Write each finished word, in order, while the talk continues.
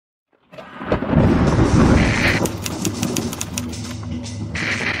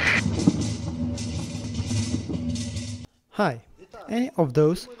Hi! Any of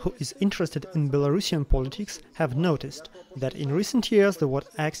those who is interested in Belarusian politics have noticed that in recent years the word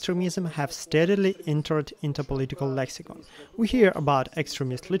extremism have steadily entered into political lexicon. We hear about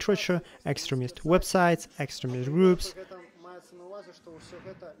extremist literature, extremist websites, extremist groups,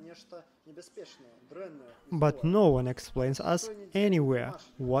 but no one explains us anywhere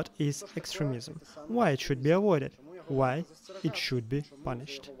what is extremism, why it should be avoided, why it should be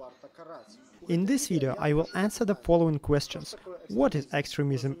punished. In this video, I will answer the following questions. What is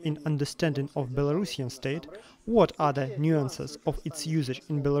extremism in understanding of Belarusian state? What are the nuances of its usage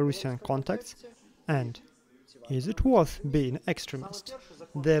in Belarusian contexts? And is it worth being extremist?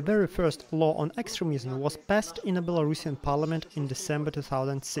 The very first law on extremism was passed in a Belarusian parliament in December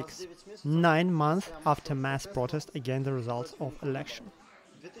 2006, 9 months after mass protest against the results of election.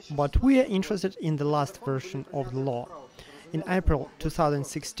 But we are interested in the last version of the law. In April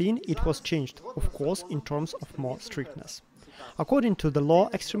 2016, it was changed, of course, in terms of more strictness. According to the law,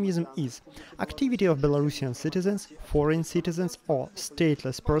 extremism is activity of Belarusian citizens, foreign citizens or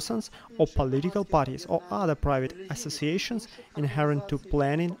stateless persons or political parties or other private associations inherent to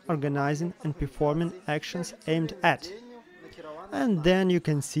planning, organizing and performing actions aimed at. And then you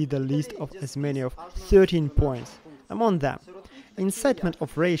can see the list of as many of 13 points. Among them, incitement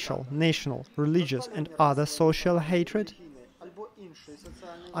of racial, national, religious and other social hatred,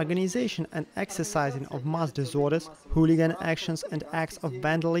 organization and exercising of mass disorders, hooligan actions and acts of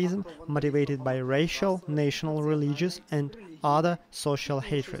vandalism motivated by racial, national, religious and other social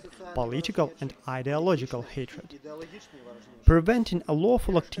hatred, political and ideological hatred. Preventing a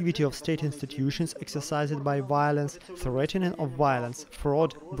lawful activity of state institutions exercised by violence, threatening of violence,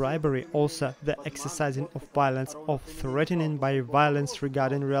 fraud, bribery, also the exercising of violence of threatening by violence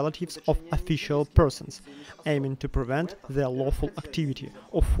regarding relatives of official persons, aiming to prevent their lawful activity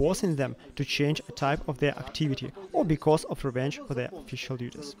or forcing them to change a type of their activity or because of revenge for their official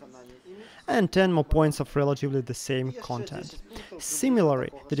duties. And 10 more points of relatively the same content.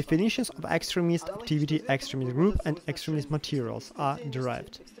 Similarly, the definitions of extremist activity, extremist group and extremist materials are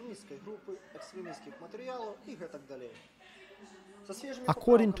derived.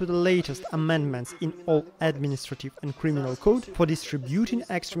 According to the latest amendments in all administrative and criminal code, for distributing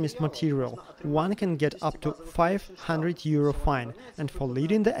extremist material, one can get up to €500 fine, and for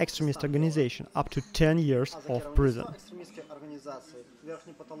leading the extremist organization, up to 10 years of prison.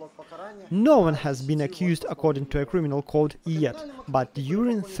 No one has been accused according to a criminal code yet, but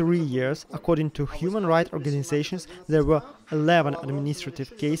during 3 years, according to human rights organizations, there were 11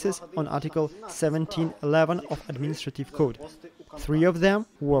 administrative cases on Article 1711 of Administrative Code. 3 of them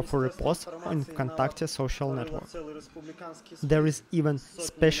were for reposts on Vkontakte social network. There is even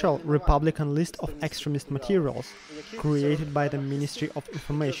special Republican list of extremist materials created by the Ministry of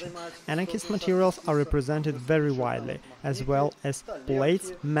Information. Anarchist materials are represented very widely, as well as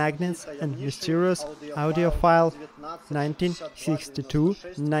plates, magnets and mysterious audio file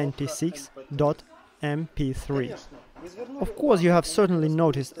 1962-96.mp3. Of course, you have certainly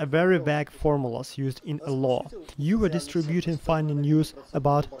noticed a very vague formulas used in a law. You were distributing finding news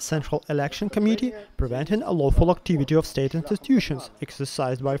about Central Election Committee preventing a lawful activity of state institutions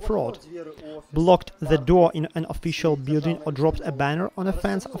exercised by fraud, blocked the door in an official building or dropped a banner on a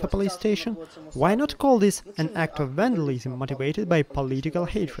fence of a police station. Why not call this an act of vandalism motivated by political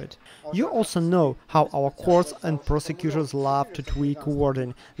hatred? You also know how our courts and prosecutors love to tweak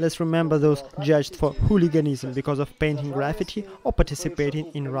wording. Let's remember those judged for hooliganism because of painting graffiti or participating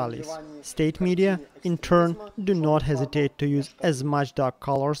in rallies. State media, in turn, do not hesitate to use as much dark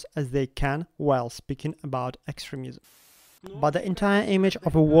colors as they can while speaking about extremism. But the entire image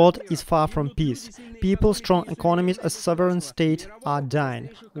of a world is far from peace. People's strong economies as sovereign states are dying.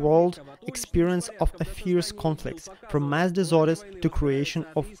 World experience of a fierce conflicts, from mass disorders to creation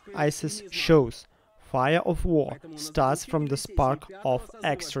of ISIS shows. Fire of war starts from the spark of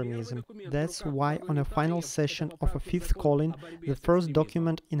extremism. That's why on a final session of a fifth calling, the first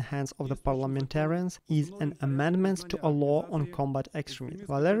document in hands of the parliamentarians is an amendment to a law on combat extremism.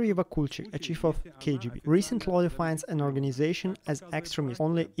 Valery Vakulchik, a chief of KGB, recent law defines an organization as extremist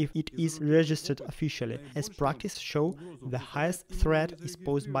only if it is registered officially, as practice show the highest threat is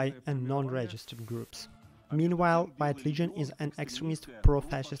posed by non-registered groups. Meanwhile, White Legion is an extremist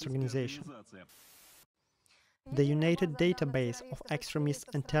pro-fascist organization. The united database of extremists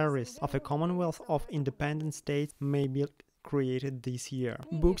and terrorists of a Commonwealth of Independent States may be created this year.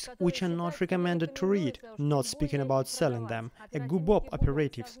 Books which are not recommended to read, not speaking about selling them. A Gubop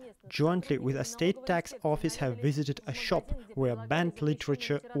operatives, jointly with a state tax office, have visited a shop where banned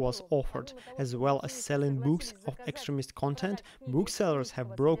literature was offered. As well as selling books of extremist content, booksellers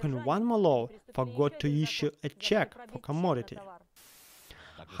have broken one more law, forgot to issue a check for commodity.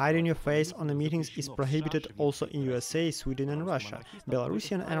 Hiding your face on the meetings is prohibited also in USA, Sweden and Russia.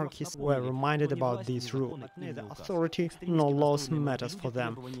 Belarusian anarchists were reminded about this rule. But neither authority nor laws matters for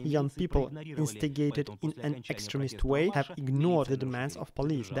them. Young people, instigated in an extremist way, have ignored the demands of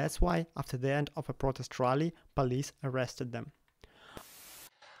police. That's why, after the end of a protest rally, police arrested them.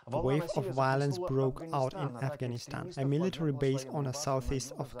 A wave of violence broke out in Afghanistan. A military base on the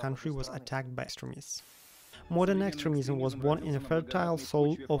southeast of the country was attacked by extremists. Modern extremism was born in the fertile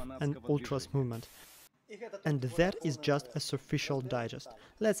soul of an ultras movement. And that is just a superficial digest.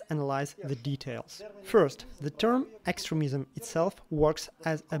 Let's analyze the details. First, the term extremism itself works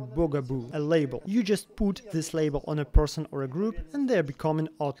as a bugaboo, a label. You just put this label on a person or a group and they're becoming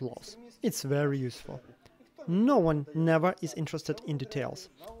outlaws. It's very useful. No one never is interested in details.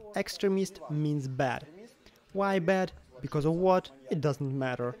 Extremist means bad. Why bad? Because of what? It doesn't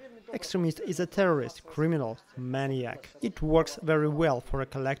matter. Extremist is a terrorist, criminal, maniac. It works very well for a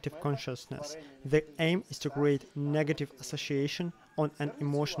collective consciousness. The aim is to create negative association on an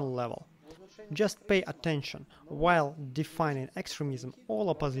emotional level. Just pay attention. While defining extremism, all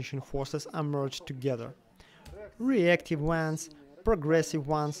opposition forces are merged together. Reactive ones, progressive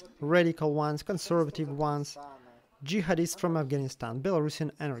ones, radical ones, conservative ones. Jihadists from Afghanistan,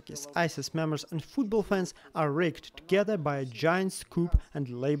 Belarusian anarchists, ISIS members and football fans are raked together by a giant scoop and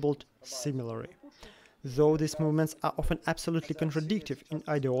labeled similarly. Though these movements are often absolutely contradictory in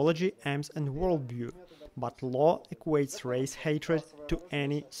ideology, aims and worldview, but law equates race hatred to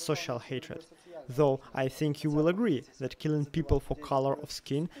any social hatred. Though I think you will agree that killing people for color of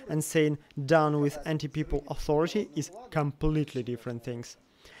skin and saying down with anti-people authority is completely different things.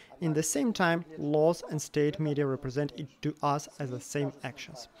 In the same time, laws and state media represent it to us as the same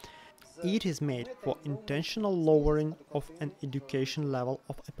actions. It is made for intentional lowering of an education level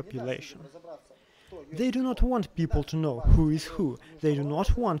of a population. They do not want people to know who is who. They do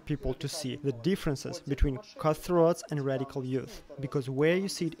not want people to see the differences between cutthroats and radical youth. Because where you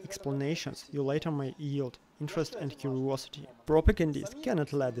see explanations, you later may yield interest and curiosity. Propagandists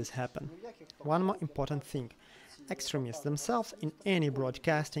cannot let this happen. One more important thing. Extremists themselves in any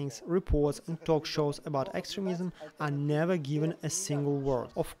broadcastings, reports and talk shows about extremism are never given a single word.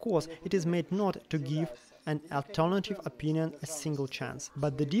 Of course, it is made not to give an alternative opinion a single chance,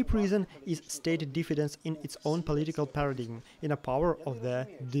 but the deep reason is stated diffidence in its own political paradigm, in the power of their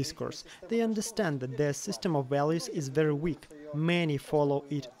discourse. They understand that their system of values is very weak. Many follow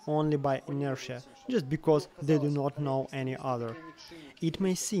it only by inertia, just because they do not know any other. It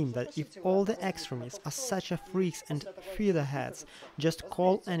may seem that if all the extremists are such a freaks and featherheads, just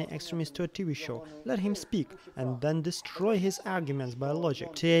call any extremist to a TV show, let him speak, and then destroy his arguments by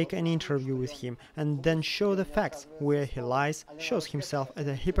logic. Take an interview with him, and then show the facts, where he lies, shows himself as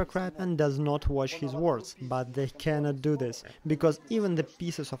a hypocrite, and does not watch his words. But they cannot do this, because even the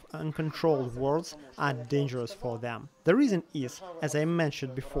pieces of uncontrolled words are dangerous for them. The reason is, as I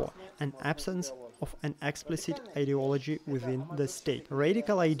mentioned before, an absence of an explicit ideology within the state.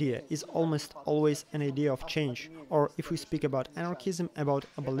 Radical idea is almost always an idea of change, or if we speak about anarchism, about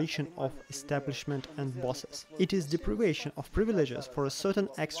abolition of establishment and bosses. It is deprivation of privileges for a certain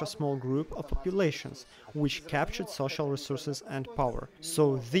extra small group of populations, which captured social resources and power.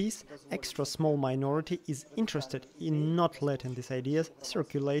 So this extra small minority is interested in not letting these ideas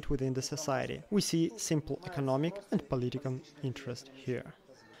circulate within the society. We see simple economic and political interest here.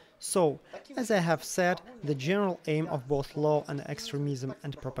 So, as I have said, the general aim of both law and extremism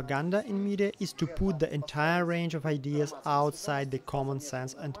and propaganda in media is to put the entire range of ideas outside the common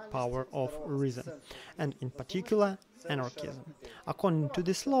sense and power of reason, and in particular, anarchism. According to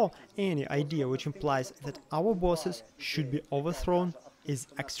this law, any idea which implies that our bosses should be overthrown is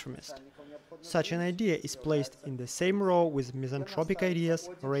extremist. Such an idea is placed in the same row with misanthropic ideas,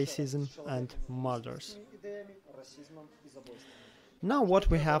 racism and murders. Now what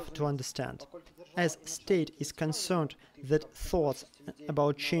we have to understand. As state is concerned that thoughts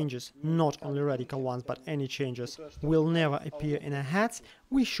about changes, not only radical ones but any changes, will never appear in our heads,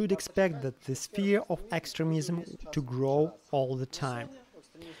 we should expect that the sphere of extremism to grow all the time.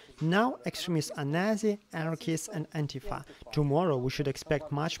 Now extremists are Nazi, anarchists and Antifa. Tomorrow we should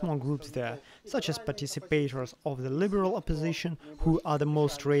expect much more groups there, such as participators of the liberal opposition, who are the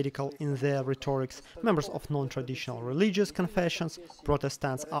most radical in their rhetorics, members of non-traditional religious confessions.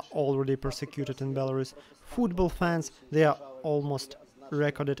 Protestants are already persecuted in Belarus. Football fans, they are almost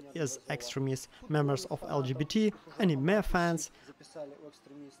recorded as extremists, members of LGBT, anime fans.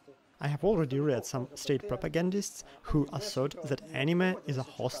 I have already read some state propagandists who assert that anime is a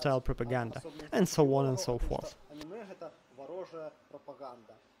hostile propaganda, and so on and so forth.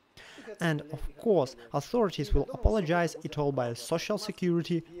 And of course, authorities will apologize it all by social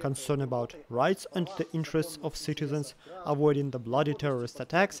security, concern about rights and the interests of citizens, avoiding the bloody terrorist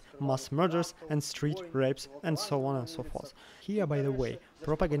attacks, mass murders and street rapes, and so on and so forth. Here, by the way,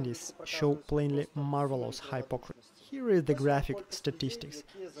 propagandists show plainly marvelous hypocrisy. Here is the graphic statistics.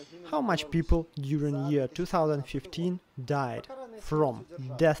 How much people during year 2015 died from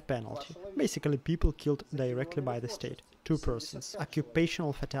death penalty? Basically, people killed directly by the state. 2 persons.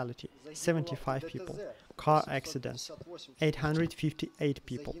 Occupational fatality, 75 people. Car accidents, 858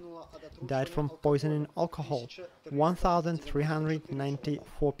 people. Died from poisoning alcohol,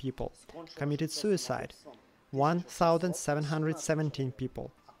 1,394 people. Committed suicide, 1,717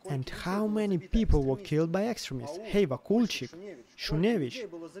 people. And how many people were killed by extremists? Hey, Vakulchik, Shunevich.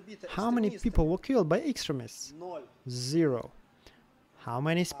 How many people were killed by extremists? 0. How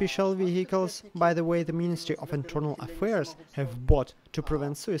many special vehicles, by the way, the Ministry of Internal Affairs have bought to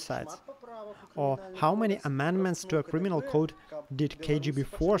prevent suicides? Or how many amendments to a criminal code did KGB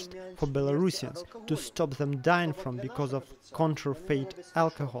forced for Belarusians to stop them dying from because of counterfeit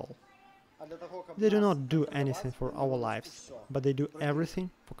alcohol? They do not do anything for our lives, but they do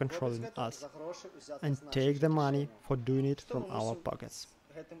everything for controlling us and take the money for doing it from our pockets.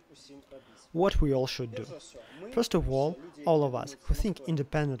 What we all should do. First of all of us who think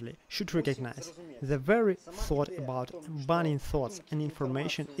independently should recognize the very thought about banning thoughts and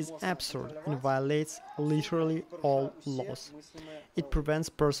information is absurd and violates literally all laws. It prevents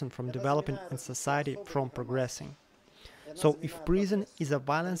person from developing and society from progressing. So if prison is a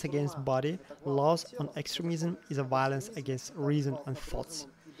violence against body, laws on extremism is a violence against reason and thoughts.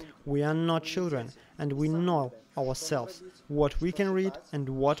 We are not children, and we know ourselves what we can read and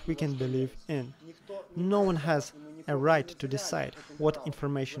what we can believe in. No one has a right to decide what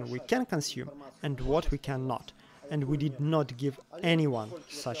information we can consume and what we cannot, and we did not give anyone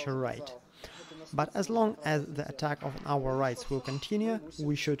such a right. But as long as the attack on our rights will continue,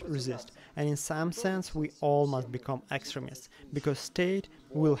 we should resist. And in some sense, we all must become extremists, because state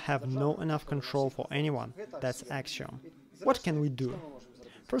will have no enough control for anyone. That's axiom. What can we do?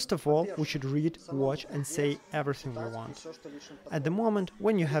 First of all, we should read, watch and say everything we want. At the moment,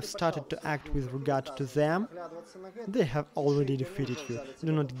 when you have started to act with regard to them, they have already defeated you.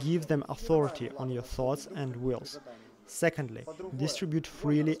 Do not give them authority on your thoughts and wills. Secondly, distribute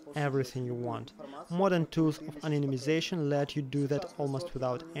freely everything you want. Modern tools of anonymization let you do that almost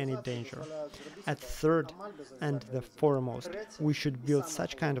without any danger. At third, and the foremost, we should build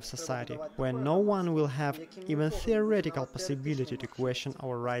such kind of society where no one will have even theoretical possibility to question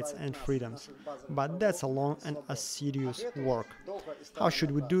our rights and freedoms. But that's a long and assiduous work. How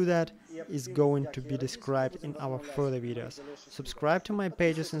should we do that is going to be described in our further videos. Subscribe to my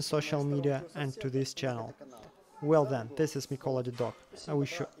pages in social media and to this channel. Well then, this is Mikola the Dog. I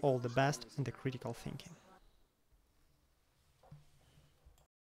wish you all the best in the critical thinking.